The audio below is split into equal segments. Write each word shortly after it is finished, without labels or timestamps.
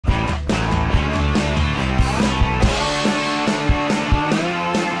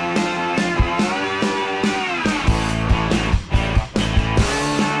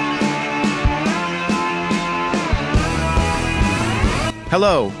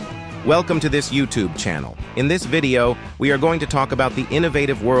Hello, welcome to this YouTube channel. In this video, we are going to talk about the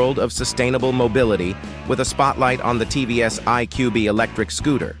innovative world of sustainable mobility with a spotlight on the TVS iQube electric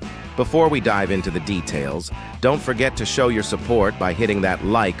scooter. Before we dive into the details, don't forget to show your support by hitting that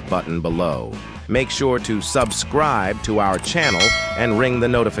like button below. Make sure to subscribe to our channel and ring the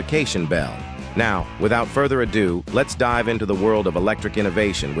notification bell. Now, without further ado, let's dive into the world of electric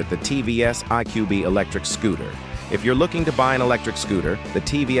innovation with the TVS iQube electric scooter. If you're looking to buy an electric scooter, the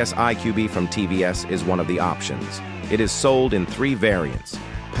TVS iQube from TVS is one of the options. It is sold in 3 variants.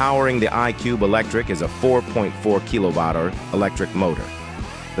 Powering the iQube electric is a 4.4 kilowatt electric motor.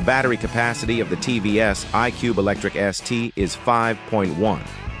 The battery capacity of the TVS iQube Electric ST is 5.1.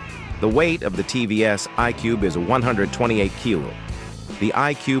 The weight of the TVS iQube is 128 kilo. The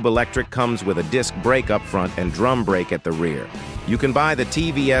iQube Electric comes with a disc brake up front and drum brake at the rear. You can buy the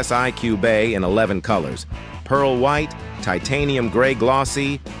TVS iQube in 11 colors: pearl white, titanium gray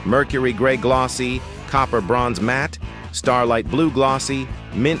glossy, mercury gray glossy, copper bronze matte, starlight blue glossy,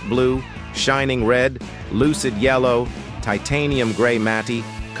 mint blue, shining red, lucid yellow, titanium gray matte,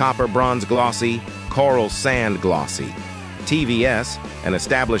 copper bronze glossy, coral sand glossy. TVS, an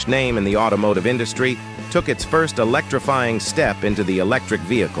established name in the automotive industry, took its first electrifying step into the electric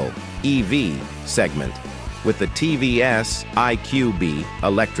vehicle, EV, segment with the TVS iQube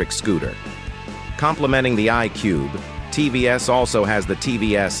electric scooter. Complementing the iQube, TVS also has the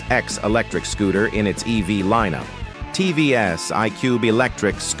TVS X electric scooter in its EV lineup. TVS iQube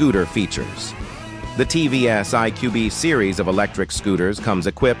electric scooter features. The TVS iQube series of electric scooters comes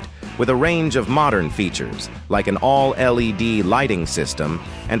equipped with a range of modern features, like an all-LED lighting system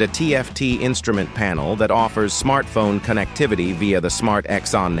and a TFT instrument panel that offers smartphone connectivity via the Smart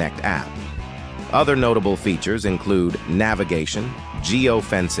X Connect app. Other notable features include navigation,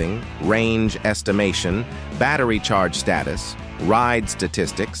 geofencing, range estimation, battery charge status, ride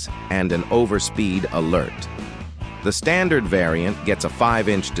statistics, and an overspeed alert. The standard variant gets a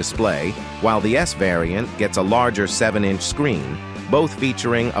 5-inch display, while the S variant gets a larger 7-inch screen, both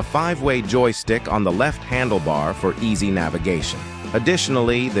featuring a 5-way joystick on the left handlebar for easy navigation.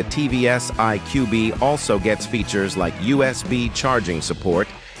 Additionally, the TVS iQube also gets features like USB charging support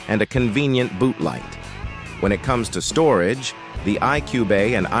and a convenient boot light. When it comes to storage, the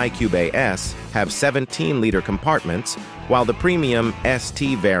iQube and iQube S have 17-liter compartments, while the premium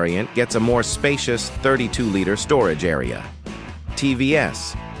ST variant gets a more spacious 32-liter storage area.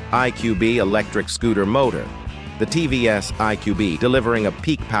 TVS iQube electric scooter motor. The TVS iQube delivering a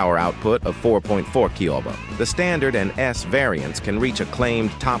peak power output of 4.4 kW. The standard and S variants can reach a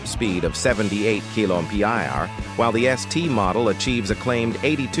claimed top speed of 78 kmph, while the ST model achieves a claimed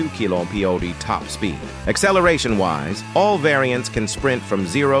 82 kmph top speed. Acceleration-wise, all variants can sprint from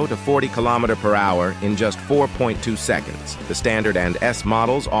 0 to 40 km/h in just 4.2 seconds. The standard and S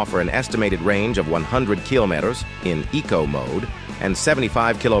models offer an estimated range of 100 km in eco mode and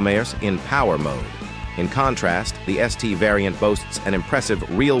 75 km in power mode. In contrast, the ST variant boasts an impressive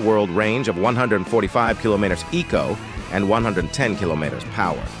real-world range of 145 km eco and 110 km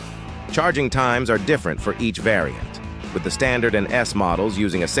power. Charging times are different for each variant, with the standard and S models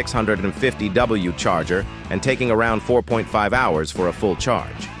using a 650W charger and taking around 4.5 hours for a full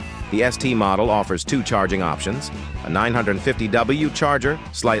charge. The ST model offers 2 charging options: a 950W charger,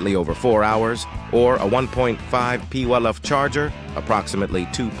 slightly over 4 hours, or a 1.5 pWh charger, approximately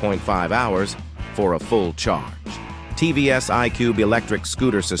 2.5 hours, for a full charge. TVS iQube electric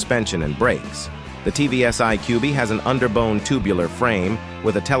scooter suspension and brakes. The TVS iQube has an underbone tubular frame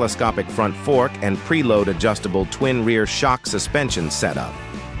with a telescopic front fork and preload adjustable twin rear shock suspension setup.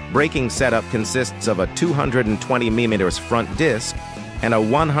 Braking setup consists of a 220mm front disc and a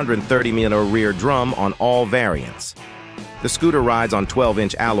 130mm rear drum on all variants. The scooter rides on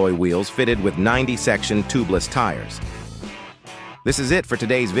 12-inch alloy wheels fitted with 90-section tubeless tires. This is it for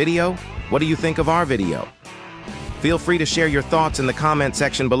today's video. What do you think of our video? Feel free to share your thoughts in the comment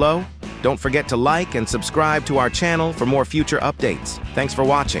section below. Don't forget to like and subscribe to our channel for more future updates. Thanks for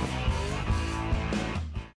watching.